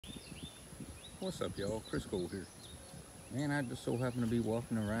What's up, y'all? Chris Cole here. Man, I just so happened to be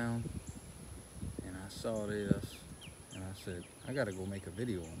walking around and I saw this and I said, I gotta go make a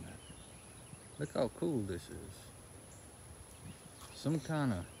video on that. Look how cool this is. Some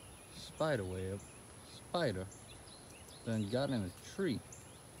kind of spider web, spider, then got in a tree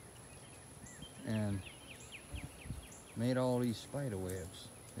and made all these spider webs.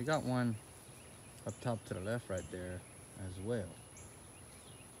 They got one up top to the left right there as well.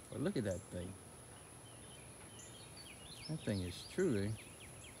 But look at that thing. That thing is truly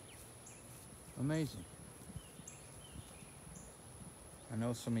amazing. I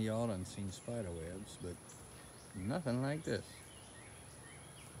know some of y'all done seen spider webs, but nothing like this.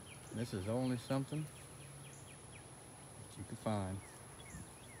 This is only something that you can find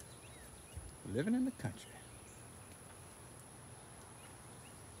living in the country.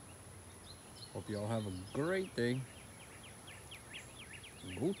 Hope y'all have a great day.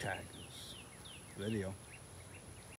 Go Tigers. Video.